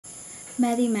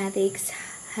Mathematics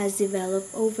has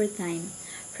developed over time,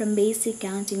 from basic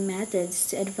counting methods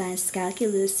to advanced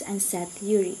calculus and set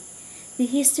theory. The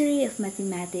history of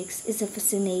mathematics is a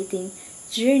fascinating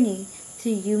journey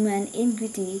through human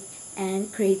ingenuity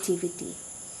and creativity.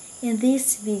 In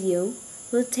this video,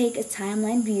 we'll take a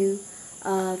timeline view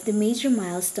of the major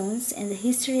milestones in the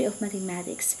history of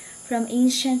mathematics from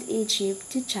ancient Egypt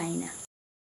to China.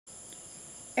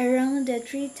 Around the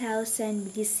 3000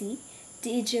 BC,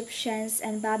 the Egyptians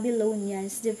and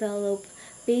Babylonians developed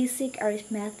basic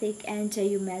arithmetic and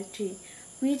geometry,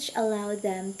 which allowed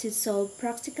them to solve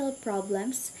practical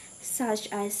problems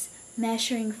such as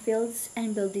measuring fields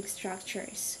and building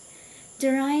structures.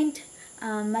 The Rhind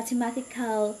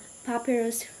mathematical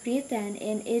papyrus written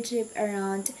in Egypt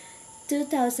around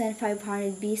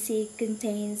 2500 BC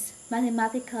contains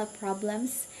mathematical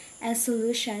problems and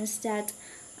solutions that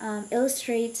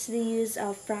illustrates the use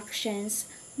of fractions,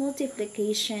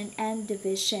 multiplication, and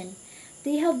division.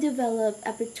 They have developed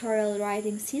a pictorial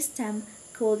writing system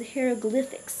called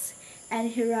hieroglyphics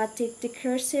and hieratic, the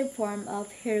cursive form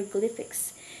of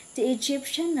hieroglyphics. The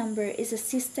Egyptian number is a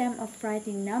system of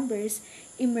writing numbers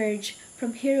emerged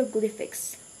from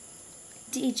hieroglyphics.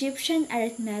 The Egyptian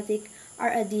arithmetic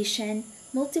are addition,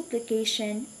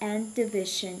 multiplication, and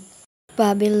division.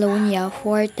 Babylonia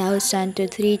 4000 to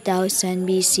 3000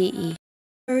 BCE.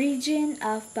 Origin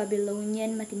of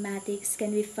Babylonian mathematics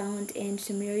can be found in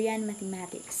Sumerian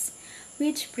mathematics,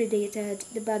 which predated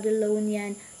the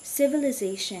Babylonian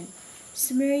civilization.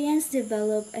 Sumerians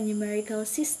developed a numerical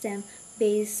system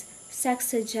based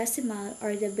sexagesimal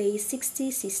or the base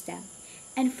 60 system,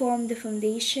 and formed the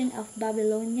foundation of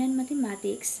Babylonian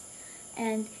mathematics.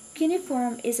 And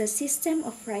cuneiform is a system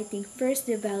of writing first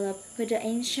developed by the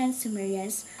ancient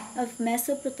Sumerians of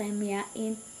Mesopotamia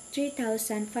in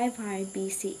 3500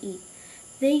 BCE.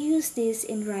 They used this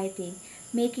in writing,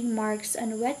 making marks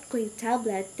on wet clay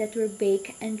tablets that were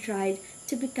baked and dried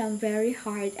to become very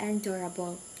hard and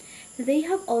durable. They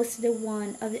have also the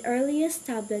one of the earliest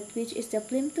tablet, which is the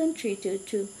Plimpton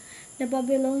 322. The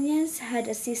Babylonians had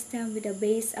a system with a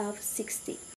base of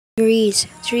 60. Greece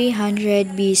 300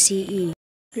 BCE.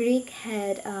 Greek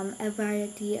had a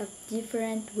variety of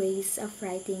different ways of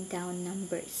writing down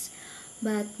numbers,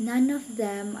 but none of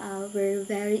them were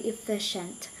very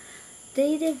efficient.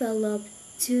 They developed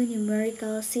two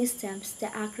numerical systems, the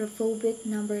acrophobic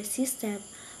number system,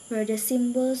 where the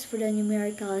symbols for the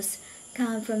numericals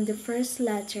come from the first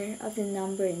letter of the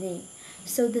number name.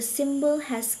 So the symbol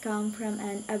has come from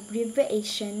an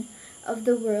abbreviation of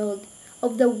the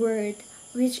word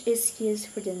which is used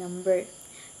for the number.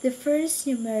 The first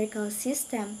numerical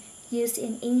system used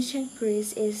in ancient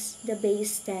Greece is the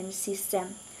base 10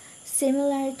 system,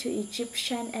 similar to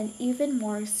Egyptian and even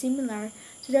more similar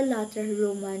to the later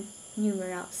Roman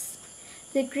numerals.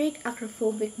 The Greek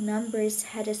acrophobic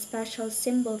numbers had a special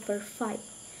symbol for 5.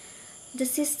 The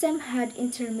system had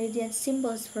intermediate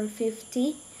symbols for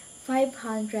 50,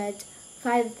 500,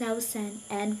 5,000,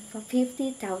 and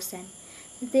 50,000.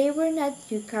 They were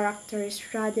not new characters,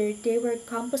 rather they were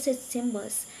composite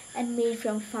symbols and made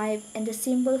from 5 and the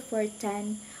symbol for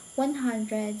 10,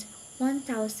 100,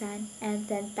 1,000, and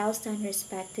 10,000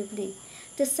 respectively.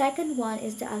 The second one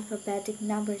is the alphabetic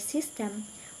number system,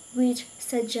 which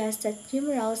suggests that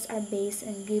numerals are based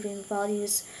on giving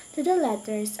values to the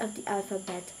letters of the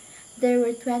alphabet. There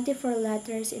were 24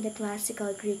 letters in the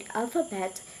classical Greek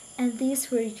alphabet, and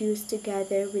these were used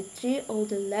together with 3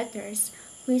 older letters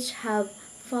which have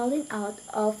fallen out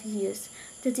of use,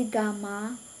 the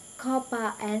digamma,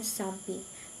 kappa, and sampi.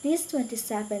 These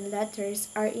 27 letters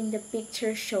are in the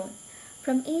picture shown.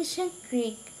 From ancient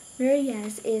Greek,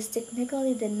 Merias is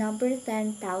technically the number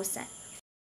 10,000.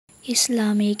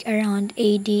 Islamic around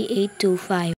AD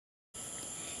 825.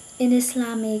 In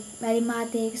Islamic,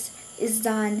 mathematics is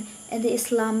done in the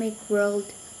Islamic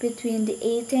world between the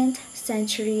 18th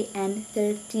century and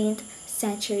 13th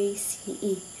century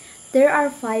CE. There are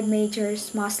 5 major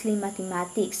Muslim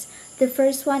mathematics. The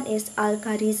first one is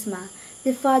Al-Khwarizmi,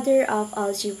 the father of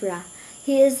algebra.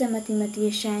 He is a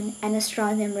mathematician, an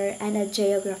astronomer, and a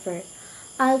geographer.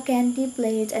 Al-Kindi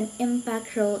played an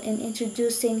impact role in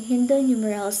introducing Hindu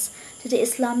numerals to the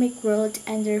Islamic world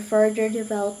and their further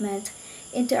development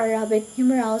into Arabic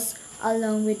numerals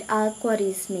along with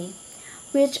Al-Khwarizmi,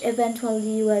 which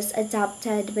eventually was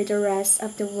adopted by the rest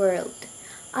of the world.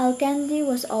 Al-Kindi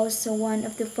was also one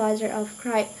of the father of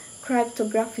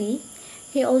cryptography.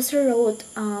 He also wrote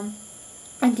on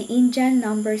the Indian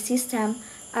number system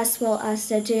as well as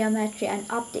the geometry and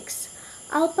optics.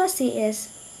 Al-Pasi is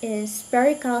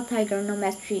spherical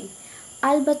trigonometry.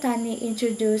 Al-Battani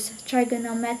introduced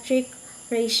trigonometric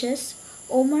ratios,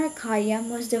 Omar Khayyam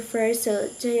was the first to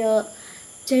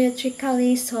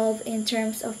geometrically solve in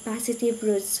terms of positive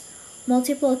roots,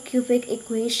 multiple cubic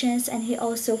equations, and he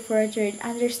also furthered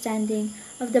understanding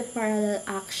of the parallel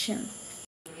action.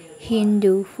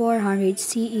 Hindu 400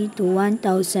 CE to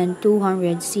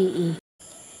 1200 CE.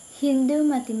 Hindu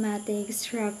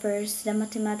mathematics refers to the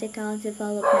mathematical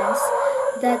developments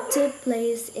that took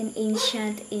place in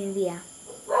ancient India.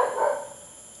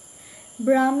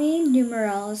 Brahmi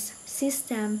numerals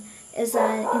system is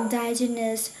an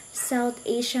indigenous South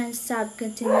Asian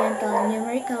subcontinental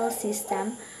numerical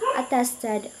system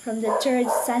attested from the 3rd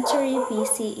century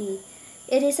BCE.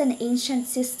 It is an ancient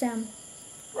system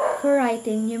for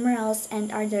writing numerals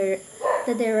and are the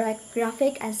direct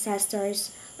graphic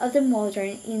ancestors of the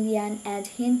modern Indian and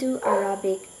Hindu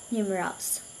Arabic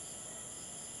numerals.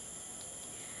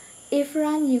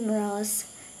 Ifran numerals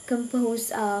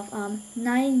composed of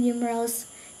 9 numerals,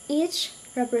 each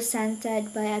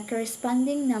represented by a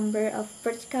corresponding number of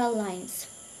vertical lines.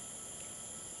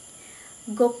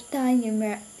 Gupta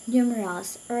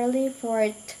numerals, early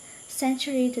 4th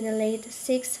century to the late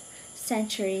 6th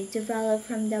century, developed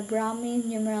from the Brahmi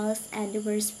numerals and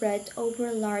were spread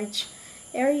over large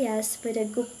areas by the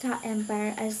Gupta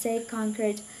Empire as they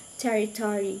conquered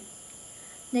territory.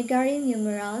 Nagari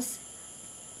numerals.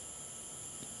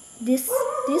 This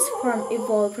form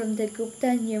evolved from the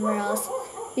Gupta numerals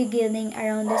beginning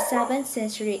around the 7th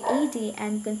century AD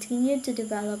and continued to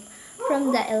develop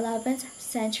from the 11th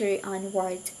century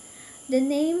onward. The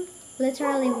name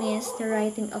literally means the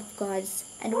writing of gods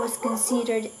and was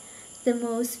considered the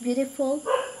most beautiful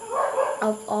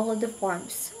of all the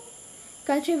forms.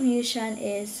 Contribution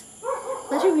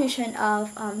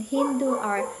of Hindu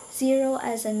are 0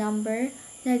 as a number,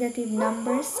 negative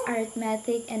numbers,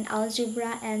 arithmetic and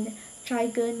algebra, and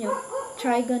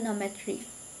trigonometry.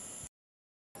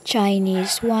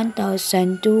 Chinese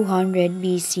 1200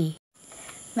 BC.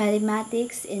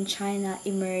 Mathematics in China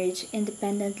emerged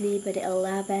independently by the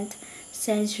 11th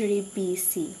century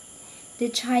BC. The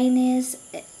Chinese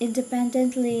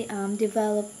independently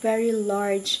developed very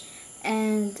large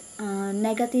and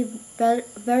negative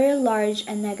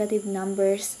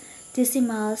numbers,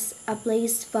 decimals, a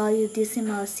place value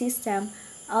decimal system,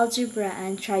 algebra,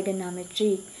 and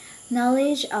trigonometry.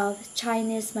 Knowledge of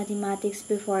Chinese mathematics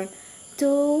before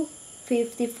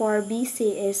 254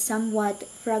 BC is somewhat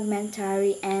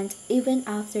fragmentary, and even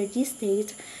after this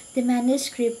date, the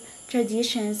manuscript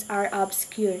traditions are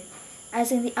obscure.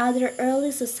 As in the other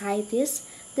early societies,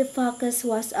 the focus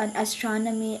was on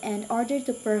astronomy in order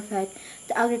to perfect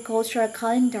the agricultural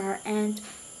calendar and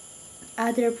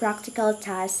other practical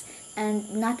tasks,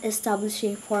 and not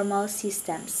establishing formal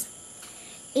systems.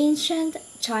 Ancient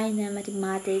China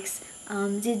mathematics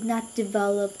did not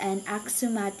develop an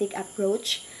axiomatic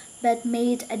approach but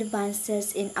made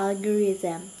advances in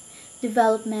algorithm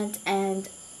development and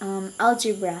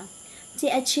algebra. The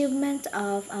achievement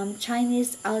of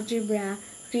Chinese algebra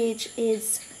reached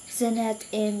its zenith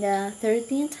in the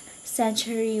 13th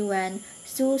century when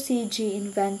Su Ciji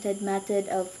invented method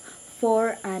of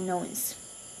 4 unknowns.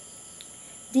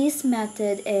 This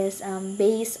method is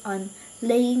based on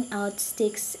laying out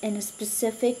sticks in a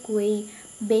specific way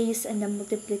based on the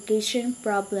multiplication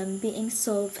problem being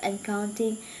solved and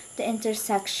counting the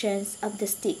intersections of the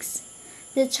sticks.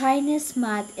 The Chinese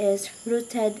math is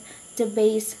rooted the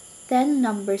base 10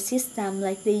 number system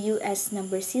like the US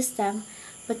number system,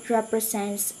 but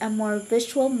represents a more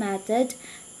visual method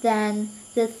than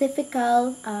the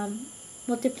typical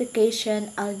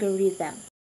multiplication algorithm.